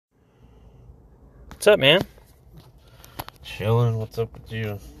What's up, man? Chilling. What's up with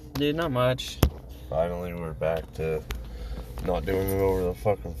you? Dude, not much. Finally, we're back to not doing it over the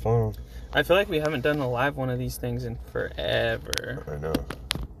fucking phone. I feel like we haven't done a live one of these things in forever. I know.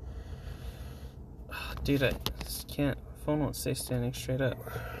 Oh, dude, I just can't. Phone won't stay standing straight up.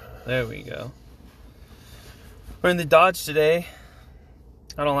 There we go. We're in the Dodge today.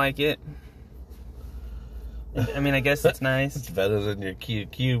 I don't like it. I mean, I guess it's nice. It's better than your Kia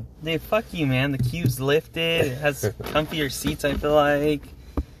Cube. Dude, fuck you, man. The cube's lifted. It has comfier seats, I feel like.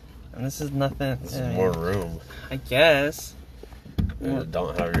 And this is nothing. This is more room. I guess. You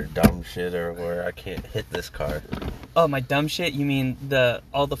don't have your dumb shit everywhere. I can't hit this car. Oh, my dumb shit? You mean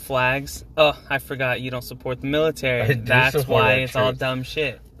all the flags? Oh, I forgot you don't support the military. That's why it's all dumb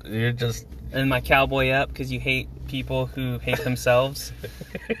shit. You're just... And my cowboy up because you hate people who hate themselves.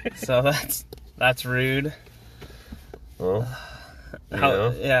 So that's rude. Well,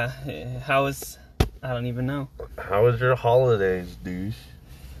 how was... I don't even know. How was your holidays, douche?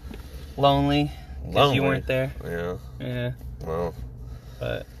 Lonely. Because you weren't there. Yeah. Yeah. Well.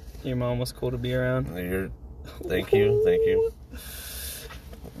 But your mom was cool to be around. Thank you.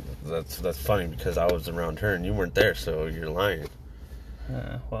 That's funny because I was around her and you weren't there, so you're lying.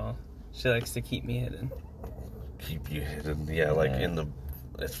 Well, she likes to keep me hidden. Keep you hidden? Yeah, like in the...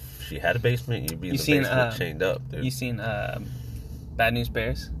 If she had a basement, you'd be in the basement chained up, dude. You seen Bad News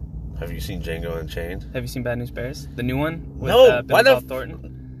Bears? Have you seen Django Unchained? Have you seen Bad News Bears? The new one with Billy Bob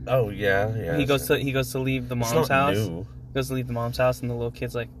Thornton? Oh, yeah. He goes to leave the mom's house. New. He goes to leave the mom's house, and the little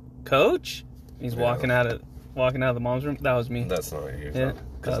kid's like, "Coach?" He's walking out of the mom's room. That was me. That's not you. Yeah,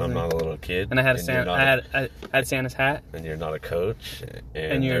 because I'm not a little kid. And I had I had Santa's hat. And you're not a coach.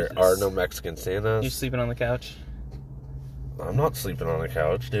 And there are no Mexican Santas. You're sleeping on the couch. I'm not sleeping on the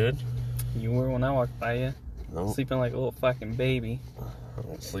couch, dude. You were when I walked by you. Nope. Sleeping like a little fucking baby. I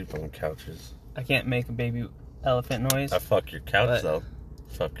don't sleep on couches. I can't make a baby elephant noise. I fuck your couch, though.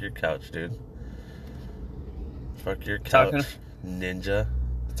 Fuck your couch, dude. Fuck your couch, ninja.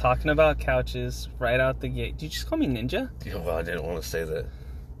 Talking about couches right out the gate. Did you just call me ninja? Yeah, well, I didn't want to say the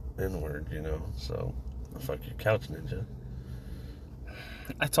N-word, so fuck your couch, ninja.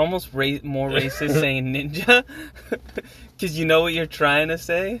 It's almost more racist saying ninja. Because you know what you're trying to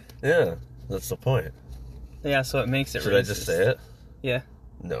say? Yeah, that's the point. Yeah, so it makes it Should racist. I just say it? Yeah.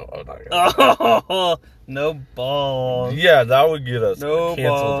 No, I'm not gonna. Oh, no balls. Yeah, that would get us canceled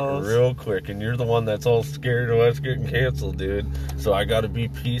balls. Real quick. And you're the one that's all scared of us getting canceled, dude. So I gotta be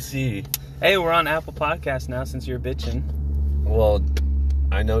PC. Hey, we're on Apple Podcasts now since you're bitching. Well,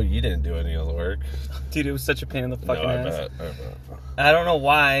 I know you didn't do any of the work. Dude, it was such a pain in the fucking ass. I bet. I don't know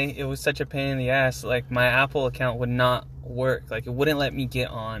why it was such a pain in the ass. Like, my Apple account would not work. Like, it wouldn't let me get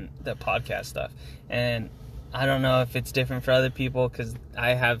on the podcast stuff. And I don't know if it's different for other people because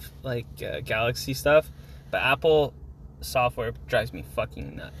I have, like, Galaxy stuff. But Apple software drives me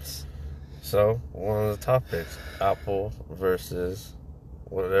fucking nuts. So, one of the topics, Apple versus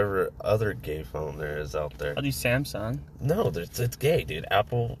whatever other gay phone there is out there. I'll do Samsung. No, it's gay, dude.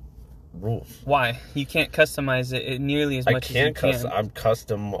 Apple rules. Why? You can't customize it nearly as much as you can. I'm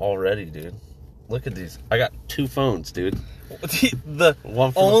custom already, dude. Look at these. I got 2 phones, dude. The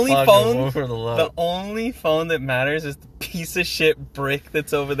one for only the plug phone, and one for the load. The only phone that matters is the piece of shit brick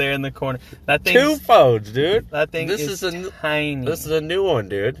that's over there in the corner. That thing. 2 phones, dude. That thing is tiny. This is a new one,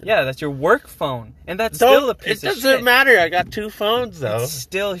 dude. Yeah, that's your work phone, and that's still a piece of shit. It doesn't matter. I got 2 phones though. It's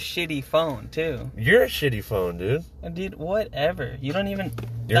still a shitty phone too. You're a shitty phone, dude. Dude, whatever. You don't even.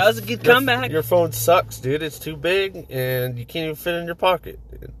 That was a good comeback. Your phone sucks, dude. It's too big, and you can't even fit in your pocket,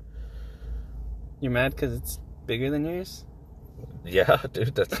 dude. You're mad because it's bigger than yours? Yeah,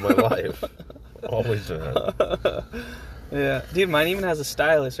 dude, that's my life. Always mad. Yeah. Dude, mine even has a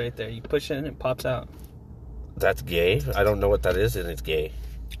stylus right there. You push it and it pops out. That's gay? I don't know what that is, and it's gay.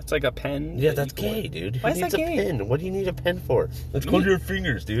 It's like a pen. Yeah, that's gay, dude. Why is that gay? Who needs a pen? What do you need a pen for? Let's close your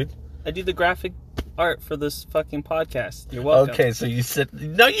fingers, dude. I do the graphic art for this fucking podcast. You're welcome. Okay, so you said...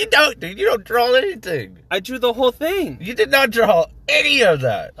 No, you don't, dude. You don't draw anything. I drew the whole thing. You did not draw any of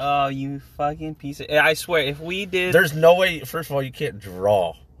that. Oh, you fucking piece of... I swear, if we did... There's no way... First of all, you can't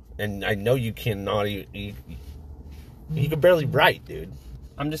draw. And I know you cannot... You can barely write, dude.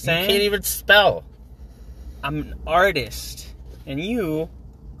 I'm just saying... You can't even spell. I'm an artist. And you...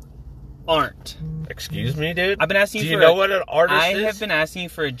 aren't. Excuse me, dude? I've been asking you for... Do you know what an artist is? I have been asking you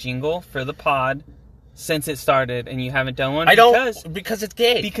for a jingle for the pod since it started, and you haven't done one. Because it's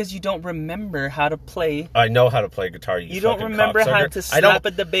gay. Because you don't remember how to play. I know how to play guitar. You don't remember how to slap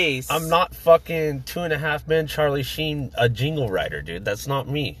at the bass. I'm not fucking 2.5 Men Charlie Sheen, a jingle writer, dude. That's not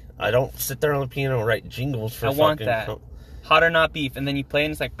me. I don't sit there on the piano and write jingles for. I want that. Hot or Not Beef, and then you play it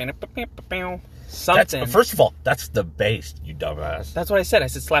and it's like something. First of all, that's the bass, you dumbass. That's what I said. I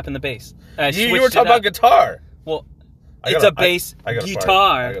said slapping the bass. You were talking about guitar. Well, it's a bass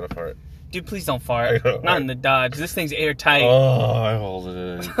guitar. I gotta fart. Dude, please don't fart. Not in the Dodge. This thing's airtight. Oh, I hold it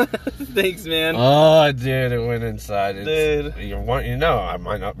in. Thanks, man. Oh, dude, it went inside. Dude. I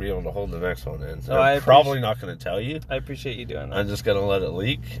might not be able to hold the next one in. So I I'm probably not going to tell you. I appreciate you doing that. I'm just going to let it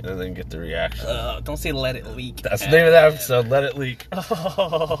leak and then get the reaction. Don't say let it leak. That's the name of the episode, Let It Leak.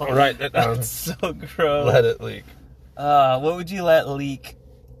 Oh, Write that down. That's so gross. Let it leak. What would you let leak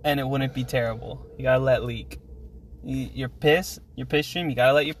and it wouldn't be terrible? You got to let leak. Your piss stream, you got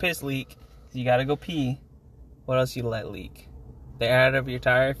to let your piss leak. You gotta go pee. What else you let leak? The air out of your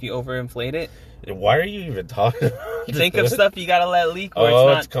tire if you overinflate it. Why are you even talking about You think of stuff you gotta let leak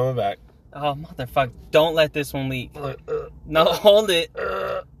or it's coming back. Oh, motherfucker. Don't let this one leak. No, hold it.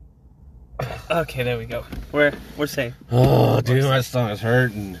 Okay, there we go. We're safe. Oh, dude, my stomach's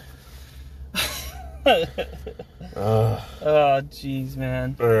hurting. Oh, jeez,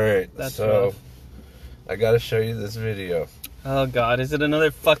 man. Alright, That's so rough. I gotta show you this video. Oh, God. Is it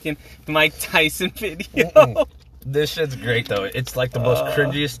another fucking Mike Tyson video? This shit's great, though. It's like the most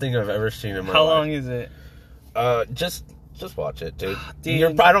cringiest thing I've ever seen in my life. How long is it? Just watch it, dude.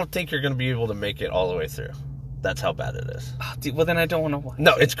 Dude. I don't think you're going to be able to make it all the way through. That's how bad it is. Oh, dude, well, then I don't want to watch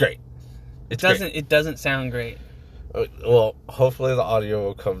No, it. it's great. It doesn't sound great. Well, hopefully the audio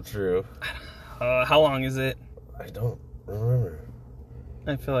will come through. How long is it? I don't remember.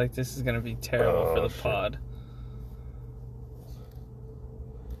 I feel like this is going to be terrible for the pod.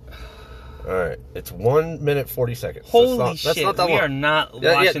 Alright, it's 1 minute 40 seconds. Holy shit, that's not that we long. are not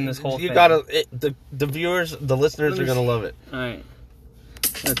watching this whole thing. You gotta, the viewers, the listeners are gonna love it. Alright,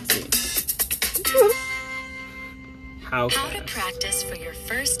 let's see. How to practice for your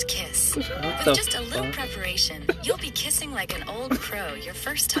first kiss. With just a little preparation, you'll be kissing like an old pro your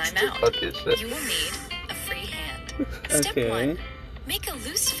first time out. You will need a free hand. Step 1. Make a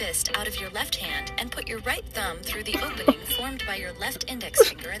loose fist out of your left hand and put your right thumb through the opening formed by your left index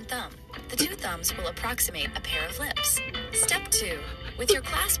finger and thumb. The two thumbs will approximate a pair of lips. Step 2. With your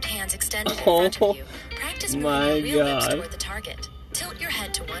clasped hands extended in front of you, practice moving your real lips toward the target. Tilt your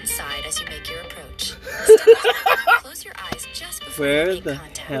head to one side as you make your approach. Step 3. Close your eyes just before you make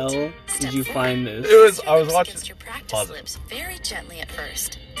contact. Where the hell did you find this? I was watching. Your practice lips very gently at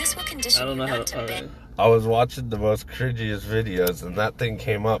first. This will condition you not to bend. I was watching the most cringiest videos, and that thing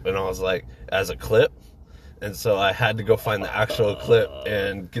came up, and I was like, as a clip, and so I had to go find the actual clip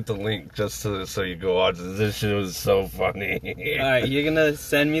and get the link just so you go watch it. This shit was so funny. Alright, you're gonna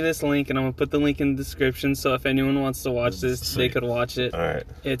send me this link, and I'm gonna put the link in the description, so if anyone wants to watch this, they could watch it. Alright.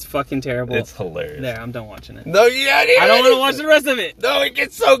 It's fucking terrible. It's hilarious. There, I'm done watching it. No, I don't want to watch the rest of it. No, it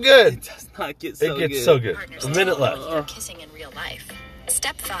gets so good. It does not get so good. It gets so good. A minute left. You're kissing in real life.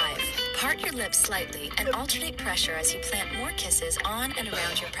 Step 5. Part your lips slightly and alternate pressure as you plant more kisses on and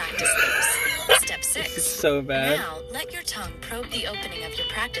around your practice lips. Step 6. It's so bad. Now, let your tongue probe the opening of your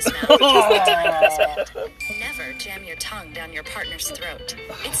practice mouth as the time is spent. Never jam your tongue down your partner's throat.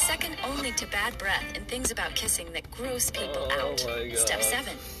 It's second only to bad breath and things about kissing that gross people out. Step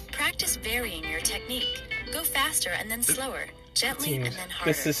 7. Practice varying your technique. Go faster and then slower. Gently and then harder.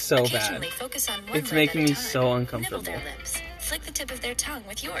 This is so Occasionally bad. Focus on one It's lip making at a me time. so uncomfortable. Nibble their lips. Flick the tip of their tongue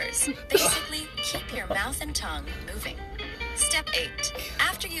with yours. Basically, keep your mouth and tongue moving. Step 8.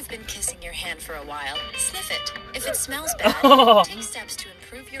 After you've been kissing your hand for a while, sniff it. If it smells bad, take steps to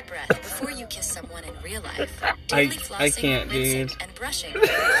improve your breath before you kiss someone in real life. Daily flossing, I can't, rinsing, dude. and brushing with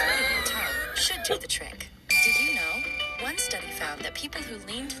your tongue should do the trick. Did you know? One study found that people who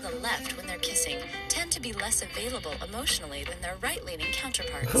lean to the left when they're kissing tend to be less available emotionally than their right-leaning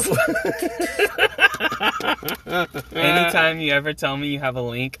counterparts. Anytime you ever tell me you have a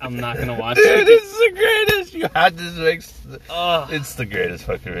link, I'm not gonna watch Dude, it. it's the greatest. You had to make. Ugh. It's the greatest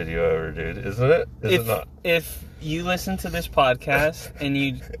fucking video ever, dude. Isn't it? Is it not? If you listen to this podcast and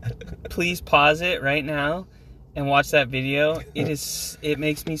you please pause it right now and watch that video, it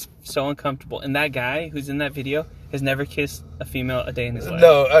makes me so uncomfortable. And that guy who's in that video has never kissed a female a day in his life.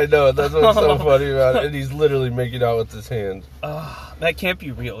 No, I know. That's what's so funny about it. And he's literally making out with his hand. That can't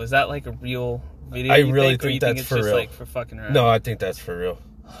be real. Is that like a real video? I you really think, or you think that's it's for just real. like for fucking around? No, I think that's for real.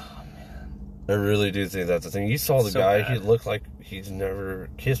 Oh, man. I really do think that's the thing. You saw the So guy. bad. He looked like he's never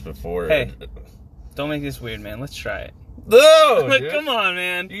kissed before. Hey. Don't make this weird, man. Let's try it. No, Like, dude. come on,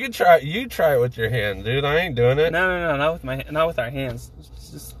 man. You can try. You try it with your hand, dude. I ain't doing it. No, not with our hands.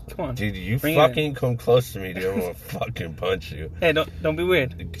 Just come on. Dude, you Bring it in. fucking come close to me, dude. I'm gonna fucking punch you. Hey, don't be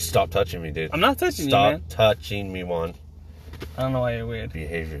weird. Stop touching me, dude. I'm not touching you, Stop man. touching me, Juan. I don't know why you're weird.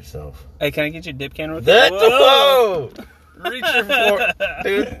 Behave yourself. Hey, can I get your dip can real quick? That, whoa! Reaching for,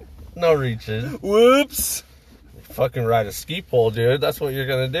 dude. No reaching. Whoops. Fucking ride a ski pole, dude. That's what you're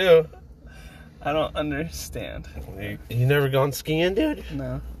gonna do. I don't understand. You never gone skiing, dude?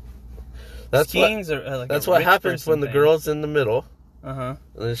 No. That's Skiing's that's what happens when the girl's in the middle. Uh-huh.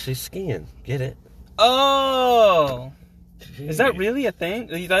 And then she's skiing. Get it? Oh. Is that really a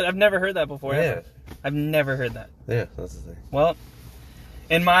thing? I've never heard that before. Yeah. Ever. I've never heard that. Yeah, that's the thing. Well,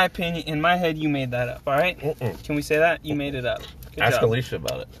 in my opinion, in my head, you made that up, all right? Mm-mm. Can we say that? You made it up. Good Ask job. Alicia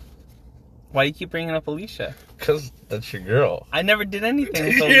about it. Why do you keep bringing up Alicia? Because that's your girl. I never did anything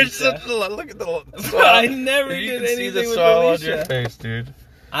with You're Alicia. such a look at the I never you did can see the anything with smile on Alicia. your face, dude.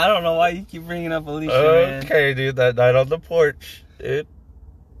 I don't know why you keep bringing up Alicia, man. Okay, dude. That night on the porch, dude.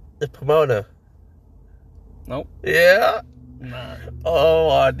 The Pomona. Nope. Yeah. Nah.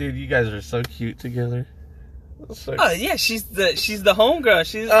 Oh, dude, you guys are so cute together. So Oh yeah, she's the homegirl.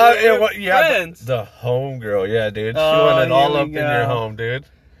 She's friends. The homegirl, yeah, dude. She Oh, wanted all here we up in go. your home, dude.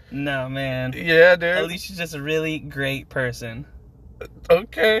 No, man. Yeah, dude. Alicia's just a really great person.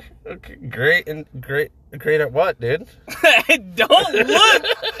 Okay, great at what, dude? Don't look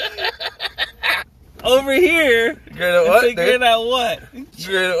over here. Great at what, Say dude? great at what?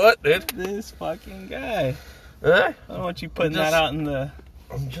 Great at what, dude? This fucking guy. Huh? I don't want you putting just- that out in the.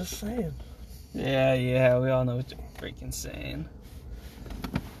 I'm just saying. Yeah. We all know what you're freaking saying.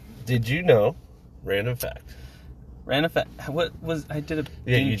 Did you know? Random fact. Random fact. What was I did a?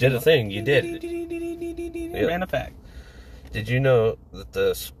 Yeah, you did a thing. You did. Random fact. Did you know that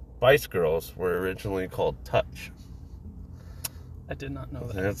the Spice Girls were originally called Touch? I did not know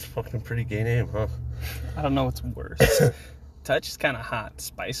that. That's a fucking pretty gay name, huh? I don't know what's worse. Touch is kind of hot.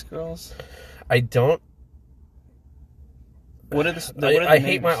 Spice Girls. I don't. What are the I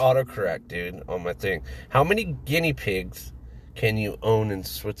hate names? my autocorrect, dude, on my thing. How many guinea pigs can you own in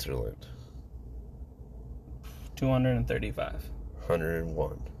Switzerland? 235.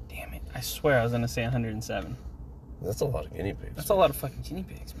 101. Damn it! I swear I was gonna say 107. That's a lot of guinea pigs. That's a lot of fucking guinea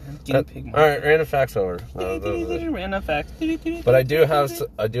pigs, man. Guinea pig. All right, random facts over. Random facts. But I do have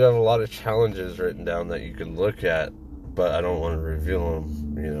a lot of challenges written down that you can look at, but I don't want to reveal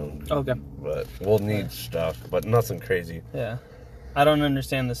them, you know. Okay. But we'll need stuff, but nothing crazy. Yeah. I don't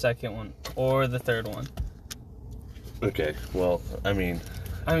understand the second one or the third one. Okay. Well, I mean,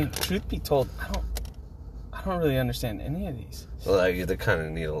 truth be told, I don't really understand any of these. like they kind of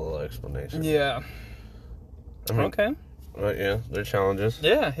need a little explanation. Yeah. I mean, Okay. yeah, they're challenges.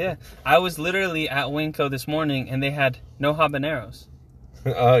 Yeah. I was literally at Winco this morning and they had no habaneros.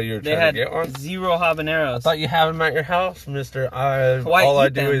 Oh, you were They trying had to get one? 0 habaneros. I thought you have them at your house, mister. Why All I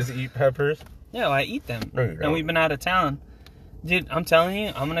eat do them? is eat peppers. Yeah, well, I eat them. No, you And don't. we've been out of town. Dude, I'm telling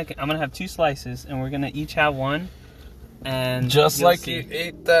you, I'm gonna have 2 slices and we're gonna each have one. And Just you'll like see. you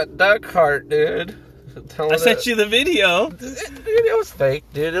ate that duck heart, dude. I sent you the video. Dude, it was fake,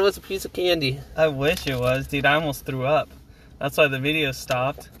 dude. It was a piece of candy. I wish it was, dude. I almost threw up. That's why the video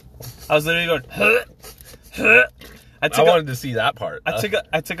stopped. I was literally going, huh, huh. I wanted to see that part.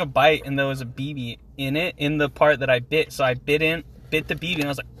 I took a bite and there was a BB in it, in the part that I bit. So I bit the BB and I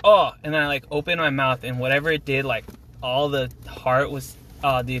was like, oh, and then I like opened my mouth and whatever it did, like all the heart was,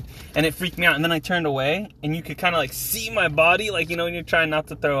 oh, dude, and it freaked me out. And then I turned away and you could kind of like see my body, like, you know, when you're trying not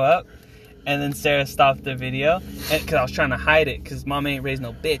to throw up. And then Sarah stopped the video because I was trying to hide it because Mom ain't raised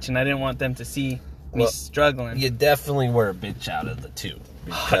no bitch and I didn't want them to see me struggling. You definitely were a bitch out of the two.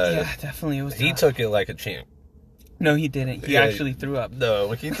 Because Yeah, definitely. It was he tough. took it like a champ. No, he didn't. He Yeah, actually threw up.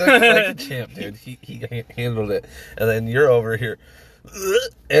 No, he took it like a champ, dude. He handled it. And then you're over here.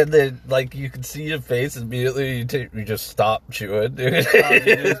 And then, like, you can see your face immediately. You just stop chewing, dude. Oh, dude,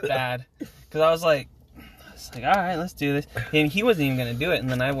 it was bad. Because I was like, all right, let's do this. And he wasn't even going to do it. And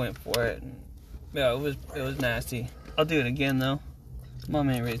then I went for it. And, yeah, it was nasty. I'll do it again, though. Mom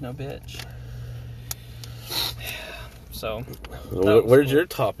ain't raised no bitch. So. Where's your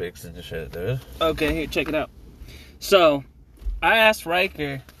topics and shit, dude? Okay, here, check it out. So, I asked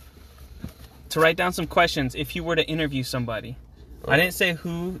Riker to write down some questions if he were to interview somebody. I didn't say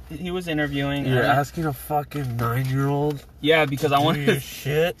who he was interviewing. You're asking a fucking 9-year-old? Yeah, because I wanted your to.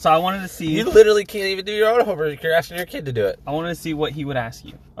 shit. So I wanted to see. You literally can't even do your own homework. You're asking your kid to do it. I wanted to see what he would ask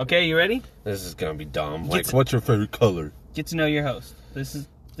you. Okay, you ready? This is gonna be dumb. Get Like, to- what's your favorite color? Get to know your host. This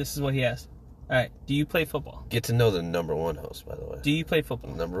is what he asked. All right. Do you play football? Get to know the number one host, by the way. Do you play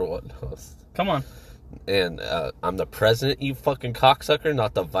football? Number one host. Come on. And I'm the president, you fucking cocksucker,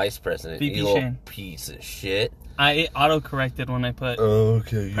 not the vice president. VP you little Shane. piece of shit. I auto-corrected when I put.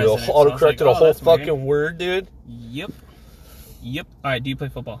 Okay, you President, so I was auto-corrected like, a whole that's weird. fucking word, dude. Yep. All right. Do you play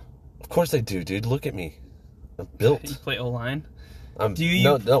football? Of course I do, dude. Look at me. I'm You built. play O-line? I'm Do you-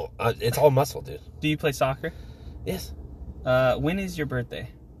 No, it's all muscle, dude. Do you play soccer? Yes. When is your birthday?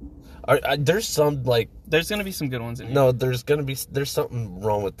 There's some, like... There's going to be some good ones in here. No, there's something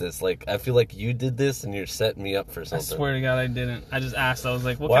wrong with this. Like, I feel like you did this and you're setting me up for something. I swear to God, I didn't. I just asked. I was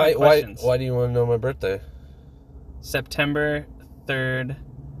like, what kind of questions? Why do you want to know my birthday? September 3rd,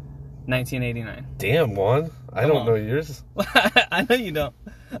 1989. Damn, Juan. I don't know yours. I know you don't.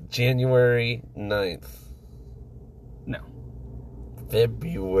 January 9th. No.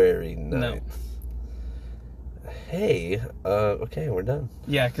 February 9th. No. Hey, okay, we're done.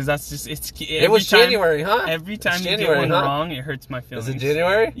 Yeah, because that's just, it was January, huh? Every time you get one wrong, it hurts my feelings. Is it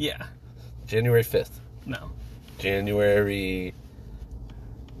January? Yeah. January 5th. No. January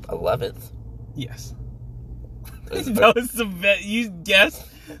 11th. Yes. That was the best. You guessed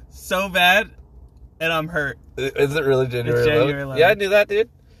so bad, and I'm hurt. Is it really January 11th? January 11th. Yeah, I knew that, dude.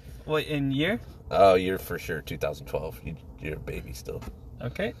 What, in year? Oh, you're for sure 2012. You're a baby still.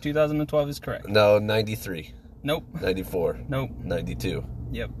 Okay, 2012 is correct. No, 93. Nope. 94. Nope. 92.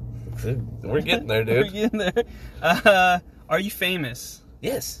 Yep. We're getting there, dude. We're getting there. Are you famous?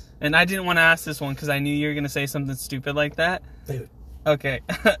 Yes. And I didn't want to ask this one because I knew you were going to say something stupid like that. Dude. Okay.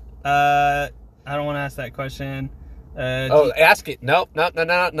 I don't want to ask that question. Ask it. No.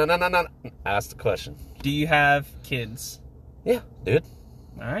 Ask the question. Do you have kids? Yeah, dude.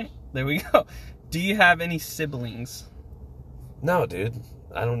 All right. There we go. Do you have any siblings? No, dude.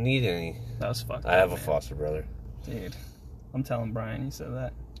 I don't need any. That was fucked I have up, a foster brother. Dude. I'm telling Brian you said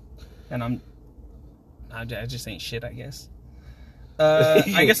that. And I just ain't shit, I guess.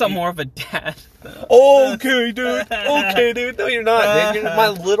 I guess I'm more of a dad. Okay, dude. Okay, dude. No, you're not. Dude. You're my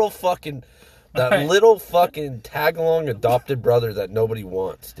little fucking... little fucking tag-along adopted brother that nobody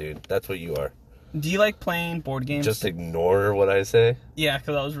wants, dude. That's what you are. Do you like playing board games? Just ignore what I say? Yeah,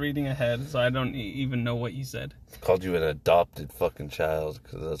 because I was reading ahead, so I don't even know what you said. Called you an adopted fucking child,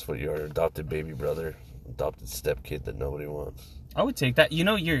 because that's what you are. Adopted baby brother. Adopted stepkid that nobody wants. I would take that. You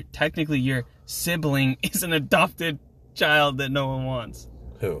know, technically your sibling is an adopted child that no one wants.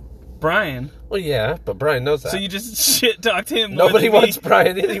 Who? Brian. Well, yeah, but Brian knows that. So you just shit talk to him. Nobody wants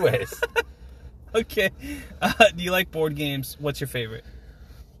Brian anyways. Okay. Do you like board games? What's your favorite?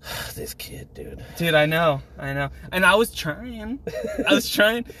 This kid, dude. Dude, I know. And I was trying. And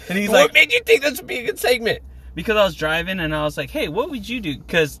he's What like... made you think this would be a good segment? Because I was driving and I was like, hey, what would you do?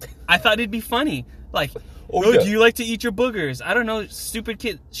 Because I thought it'd be funny. Like, yeah. Do you like to eat your boogers? I don't know,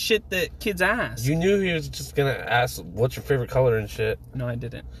 stupid shit that kids ask. You knew he was just going to ask, what's your favorite color and shit. No, I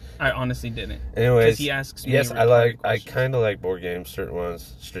didn't. I honestly didn't. Anyways, because he asks me. Yes, I kind of like board games, certain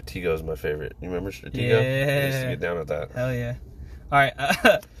ones. Stratego is my favorite. You remember Stratego? Yeah. I used to get down with that. Hell yeah. All right.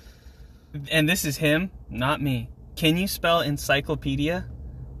 And this is him, not me. Can you spell encyclopedia?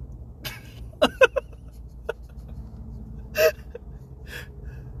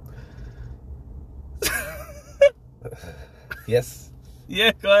 Yes.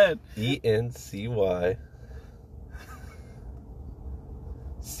 Yeah, go ahead.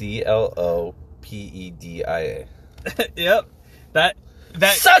 ENCYCLOPEDIA. Yep. That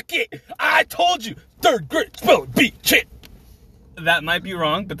Suck it! I told you! 3rd grade spelling bee shit! That might be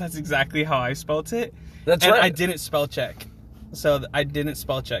wrong, but that's exactly how I spelt it. That's and right. I didn't spell check. So I didn't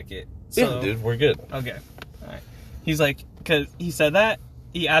spell check it. So, yeah, dude, we're good. Okay. All right. He's like, because he said that,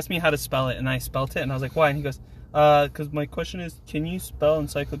 he asked me how to spell it, and I spelt it, and I was like, why? And he goes, because my question is, can you spell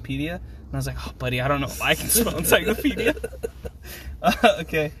encyclopedia? And I was like, oh, buddy, I don't know if I can spell encyclopedia.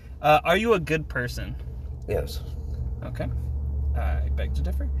 Okay. Are you a good person? Yes. Okay. I beg to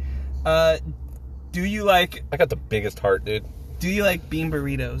differ. Do you like... I got the biggest heart, dude. Do you like bean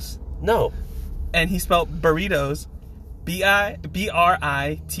burritos? No. And he spelled burritos, B-R-I-T-O-S-E.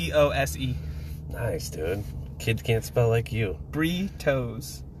 Nice, dude. Kids can't spell like you.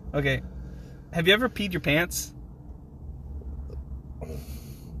 Burritos. Okay. Have you ever peed your pants?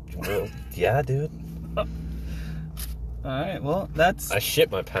 Well, yeah, dude. Alright, well, that's... I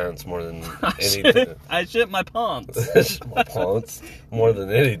shit my pants more than anything. I shit my pants. I shit my pants more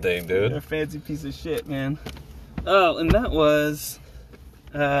than anything, dude. You're a fancy piece of shit, man. Oh, and that was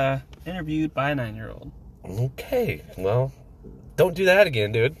interviewed by a 9-year-old. Okay, well, don't do that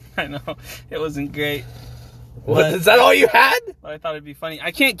again, dude. I know. It wasn't great. What, is that all you had? But I thought it'd be funny. I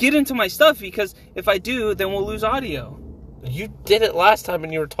can't get into my stuff because if I do, then we'll lose audio. You did it last time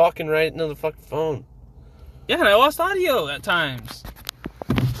and you were talking right into the fucking phone. Yeah, and I lost audio at times.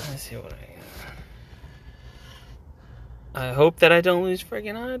 Let's see what I hope that I don't lose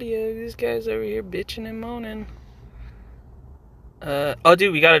friggin' audio. These guys over here bitching and moaning. Oh,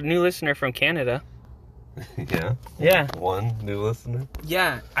 dude, we got a new listener from Canada. Yeah? Yeah. One new listener?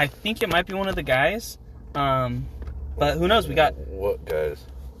 Yeah, I think it might be one of the guys. But who knows? We got... What guys?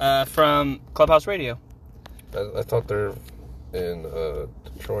 From Clubhouse Radio. I thought they're in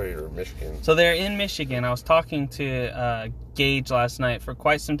Detroit or Michigan. So they're in Michigan. I was talking to Gage last night for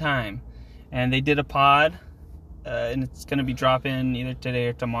quite some time, and they did a pod, and it's going to be dropping either today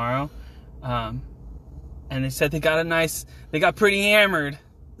or tomorrow. And they said they got pretty hammered.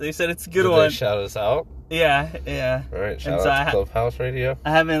 They said it's a good Did one. They shout us out? Yeah. All right, shout out to Clubhouse Radio.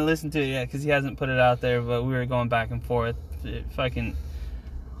 I haven't listened to it yet because he hasn't put it out there, but we were going back and forth.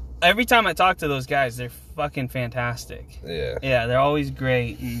 Every time I talk to those guys, they're fucking fantastic. Yeah, they're always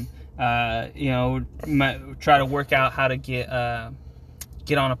great, and try to work out how to get on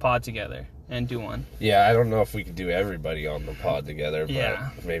a pod together and do one. Yeah, I don't know if we could do everybody on the pod together, but Yeah.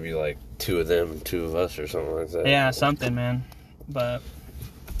 maybe like 2 of them, 2 of us, or something like that. Yeah, something, man. But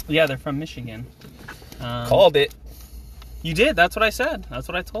yeah, they're from Michigan. Called it. You did. That's what I said. That's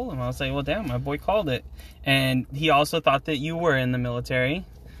what I told him. I was like, well, damn, my boy called it. And he also thought that you were in the military,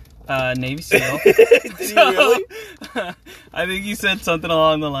 Navy SEAL. Did he really? I think he said something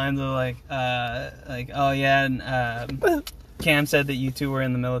along the lines of like, oh yeah, and Cam said that you two were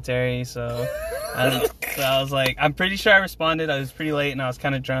in the military. So I was like, I'm pretty sure I responded. I was pretty late and I was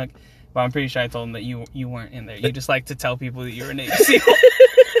kind of drunk, but I'm pretty sure I told him that you weren't in there. You just like to tell people that you were a Navy SEAL.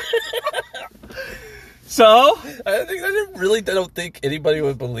 So I don't think anybody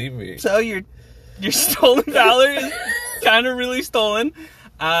would believe me. So your stolen valor is kind of really stolen.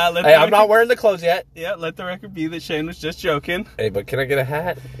 Hey, I'm not wearing the clothes yet. Yeah, let the record be that Shane was just joking. Hey, but can I get a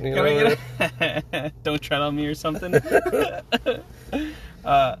hat? Don't tread on me or something.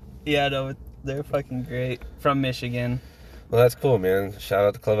 Yeah, no, they're fucking great. From Michigan. Well, that's cool, man. Shout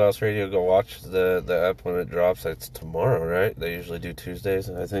out to Clubhouse Radio. Go watch the app when it drops. It's tomorrow, right? They usually do Tuesdays,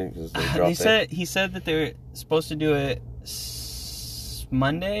 I think. He said that they were supposed to do it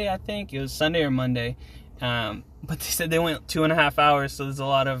Monday, I think. It was Sunday or Monday. But they said they went 2.5 hours, so there's a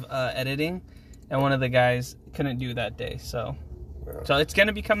lot of editing. And one of the guys couldn't do that day, so... So it's going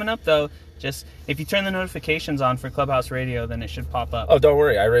to be coming up, though. Just, if you turn the notifications on for Clubhouse Radio, then it should pop up. Oh, don't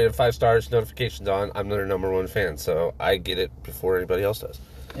worry. I rated 5 stars, notifications on. I'm their #1 fan, so I get it before anybody else does.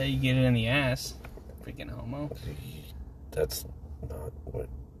 Yeah, you get it in the ass. Freaking homo. That's not what...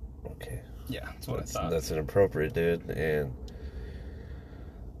 Okay. Yeah, that's what I thought. That's inappropriate, dude. And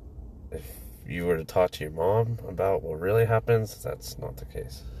if you were to talk to your mom about what really happens, that's not the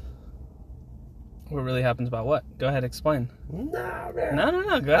case. What really happens about what? Go ahead, explain. Nah, man.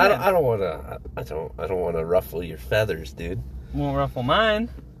 No, go ahead. I don't want to ruffle your feathers, dude. Won't ruffle mine.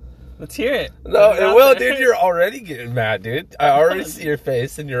 Let's hear it. No, it will, dude. You're already getting mad, dude. I already see your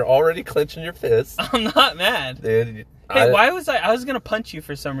face, and you're already clenching your fists. I'm not mad. Dude. Hey, why was I was going to punch you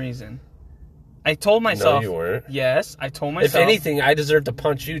for some reason. I told myself... No, you weren't. Yes, I told myself... If anything, I deserve to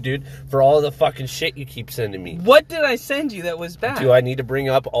punch you, dude, for all the fucking shit you keep sending me. What did I send you that was bad? Do I need to bring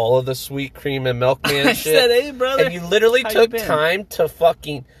up all of the sweet cream and milkman I shit? said, hey, brother. And you literally took time to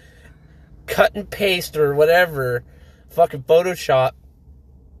fucking cut and paste or whatever, fucking Photoshop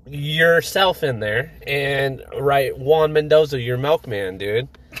yourself in there and write Juan Mendoza, your milkman, dude.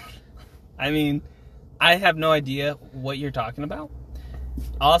 I mean, I have no idea what you're talking about.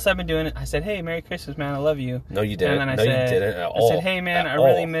 All I've been doing, I said, hey, Merry Christmas, man, I love you. No, you didn't. And then you didn't at all. I said, hey, man, I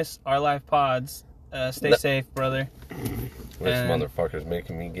really miss our live pods. Stay safe, brother. This motherfucker's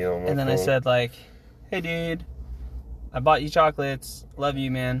making me get on my And then phone. I said, like, hey, dude, I bought you chocolates. Love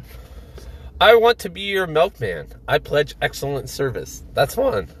you, man. I want to be your milkman. I pledge excellent service. That's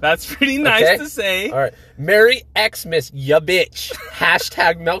one. That's pretty nice to say. All right. Merry Xmas, ya bitch.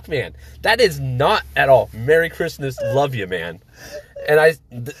 Hashtag milkman. That is not at all. Merry Christmas, love you, man. And I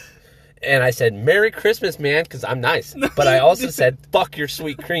said, Merry Christmas, man, because I'm nice. But I also said, fuck your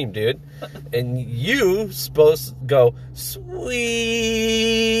sweet cream, dude. And you supposed to go, sweet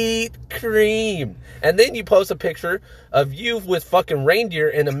cream. And then you post a picture of you with fucking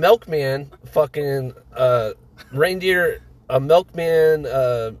reindeer and a milkman fucking reindeer, a milkman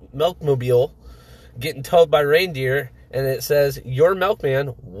milkmobile getting towed by reindeer. And it says, your milkman,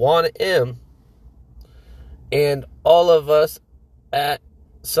 Juan M. And all of us at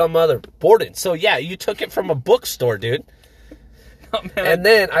some other Borden. So yeah, you took it from a bookstore, dude. Oh, man, and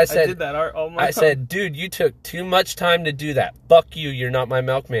then I said, did that art all my I said, dude, you took too much time to do that. Fuck you, you're not my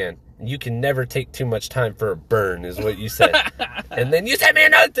milkman. You can never take too much time for a burn, is what you said. And then you sent me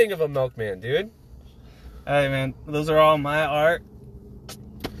another thing of a milkman, dude. Hey, man, those are all my art.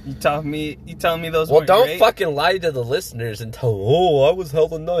 You telling me those Well, weren't don't great? fucking lie to the listeners and tell them, oh, I was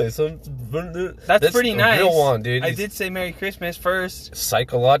hella nice. That's pretty nice. Real one, dude. I did say Merry Christmas first.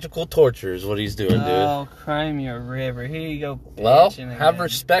 Psychological torture is what he's doing, dude. Oh, cry me a river. Here you go. Well, bitching have again.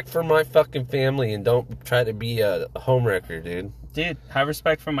 respect for my fucking family and don't try to be a homewrecker, dude. Dude, have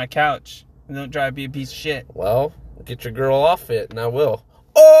respect for my couch. And don't try to be a piece of shit. Well, get your girl off it, and I will.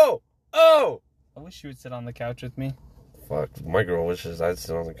 Oh! I wish you would sit on the couch with me. Fuck, my girl wishes I'd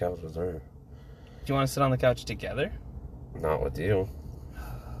sit on the couch with her. Do you want to sit on the couch together? Not with you.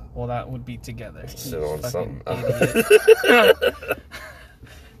 Well, that would be together. Sit on something. Idiot.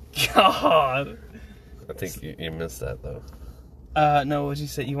 God. I think you missed that, though. No, what'd you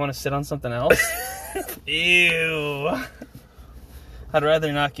say? You want to sit on something else? Ew. I'd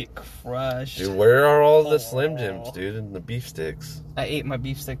rather not get crushed. Dude, where are all the Slim Jims, dude, and the beef sticks? I ate my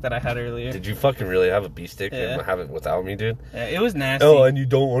beef stick that I had earlier. Did you fucking really have a beef stick Yeah. and have it without me, dude? Yeah, it was nasty. Oh, and you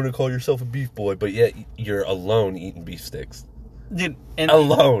don't want to call yourself a beef boy, but yet you're alone eating beef sticks. Dude, and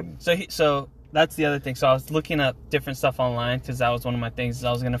Alone. So that's the other thing. So I was looking up different stuff online because that was one of my things. Is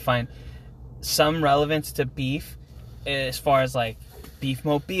I was gonna find some relevance to beef, as far as like beef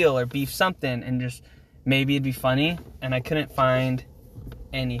mobile or beef something, and just maybe it'd be funny. And I couldn't find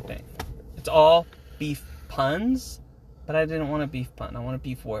anything. It's all beef puns, but I didn't want a beef pun. I want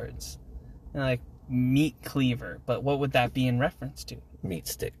beef words, and like meat cleaver. But what would that be in reference to? Meat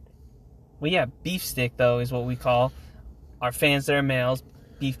stick. Well, yeah, beef stick though is what we call our fans that are males.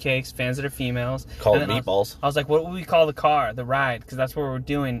 Beefcakes, fans that are females. Called And then meatballs. I was like, what would we call the car, the ride? Because that's where we're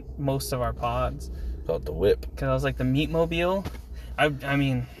doing most of our pods. Called the whip. Because I was like, the meat mobile. I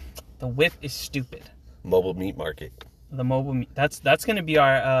mean, the whip is stupid. Mobile meat market. The mobile meat. That's gonna be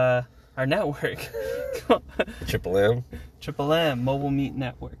our network. Triple M? Triple M, Mobile Meat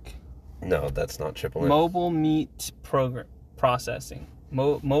Network. No, that's not Triple M. Mobile Meat Processing.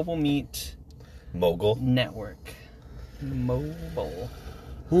 Mobile Meat Mogul. Network. Mobile.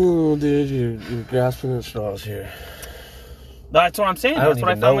 Oh, dude, you're grasping at straws here. That's what I'm saying. I don't That's what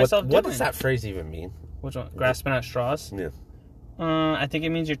I even found know myself doing. what does that phrase even mean? Which one? Grasping at straws? Yeah. I think it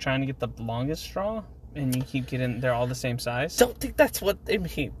means you're trying to get the longest straw, and you keep getting they're all the same size. Don't think that's what they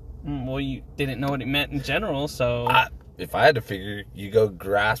mean. Well, you didn't know what it meant in general, so If I had to figure, you go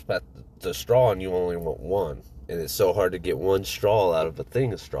grasp at the straw and you only want one. And it's so hard to get one straw out of a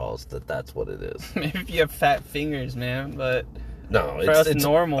thing of straws that's what it is. maybe if you have fat fingers, man. But No, for us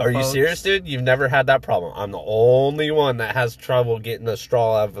normal Are you folks- serious, dude? You've never had that problem. I'm the only one that has trouble getting a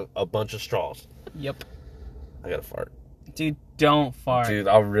straw out of a bunch of straws. Yep, I gotta fart. dude, don't fart. Dude,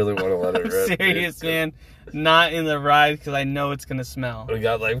 I really want to let it I'm rip. serious, dude. man. Not in the ride because I know it's gonna smell. We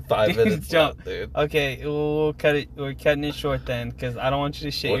got like 5 Dude, minutes don't. left, dude. Okay, we'll cut it. We're cutting it short then because I don't want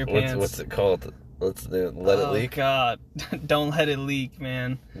you to shit your pants. What's it called? Let's do it. Let it leak. Oh God, don't let it leak,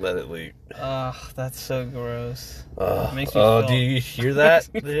 man. Let it leak. Ugh, that's so gross. Oh, Makes me feel- do you hear that,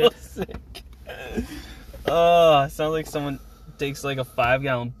 Makes me feel dude? sick. Oh, it sounds like someone takes like a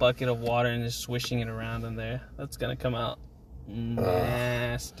 5-gallon bucket of water and is swishing it around in there. That's gonna come out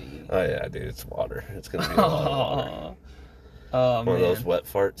nasty. Oh yeah, dude, it's water. It's gonna be a lot of water. Oh One man. of those wet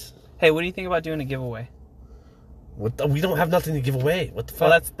farts. Hey, what do you think about doing a giveaway? We don't have nothing to give away. What the fuck?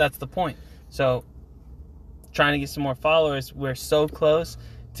 Well, that's the point. So, trying to get some more followers. We're so close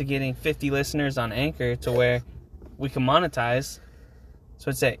to getting 50 listeners on Anchor to where we can monetize.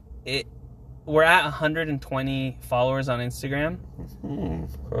 So I'd say we're at 120 followers on Instagram. Oh,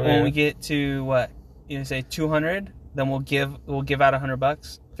 When yeah. we get to what you say 200, then we'll give out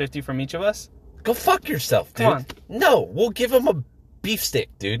 $100, 50 from each of us. Go fuck yourself, dude. Come on. No, we'll give him a beef stick,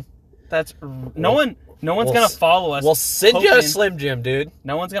 dude. That's no one's we'll gonna follow us. We'll send you a hoping- Slim Jim, dude.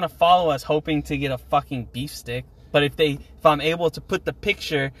 No one's gonna follow us hoping to get a fucking beef stick. But if I'm able to put the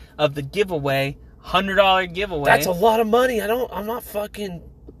picture of the giveaway, $100 giveaway, That's a lot of money. I'm not fucking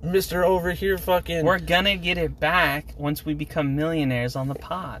Mr. Over here fucking. we're gonna get it back once we become millionaires on the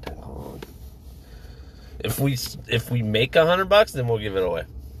pod. If we make $100, then we'll give it away.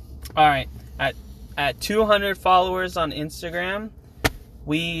 All right, at 200 followers on Instagram,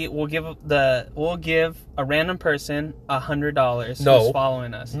 we'll give a random person $100 No. who's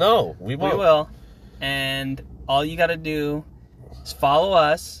following us. No, we We won't. will, and all you gotta do is follow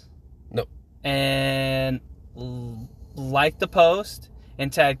us. No. And like the post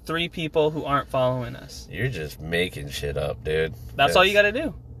and tag 3 people who aren't following us. You're just making shit up, dude. That's all you gotta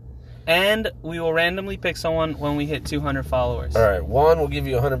do. And we will randomly pick someone when we hit 200 followers. All right, Juan will give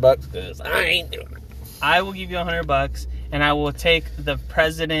you $100 because I ain't doing it. I will give you $100, and I will take the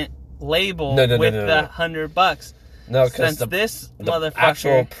president label No, with no. the $100. No, because Since this the motherfucker.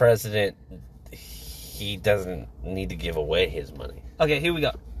 actual president, he doesn't need to give away his money. Okay, here we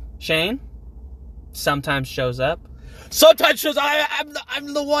go. Shane sometimes shows up. Sometimes shows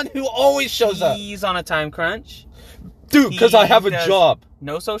I'm the one who always shows up, He's on a time crunch. dude. Because I have a does job.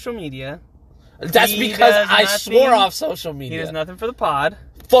 No social media. That's he because does I nothing. swore off social He media. does nothing for the pod.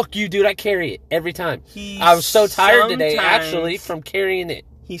 Fuck you, dude. I carry it every time. He I was so tired today, sometimes- actually, from carrying it.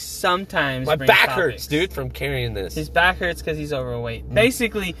 he sometimes My brings back topics. hurts, dude, from carrying this. His back hurts because he's overweight.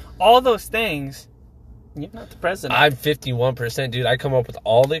 Basically, all those things. You're not the president. I'm 51%, dude. I come up with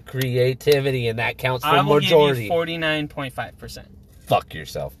all the creativity, and that counts for I will majority. give you 49.5%. Fuck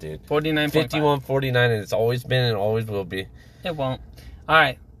yourself, dude. 49.5. 51, 49, and it's always been and always will be. It won't. All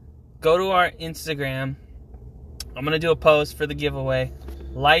right. Go to our Instagram. I'm going to do a post for the giveaway.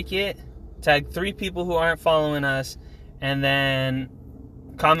 Like it. Tag 3 people who aren't following us. And then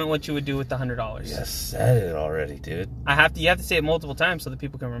comment what you would do with the $100. You said it already, dude. You have to say it multiple times so that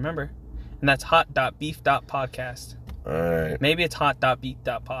people can remember. And that's hot.beef.podcast. All right. Maybe it's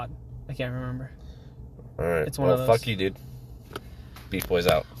hot.beef.pod. I can't remember. All right. It's one of those. Fuck you, dude. Beef Boys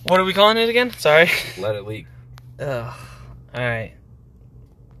out. What are we calling it again? Sorry. Let it leak. Ugh. All right.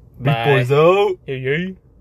 Beef Boys out. Hey, hey.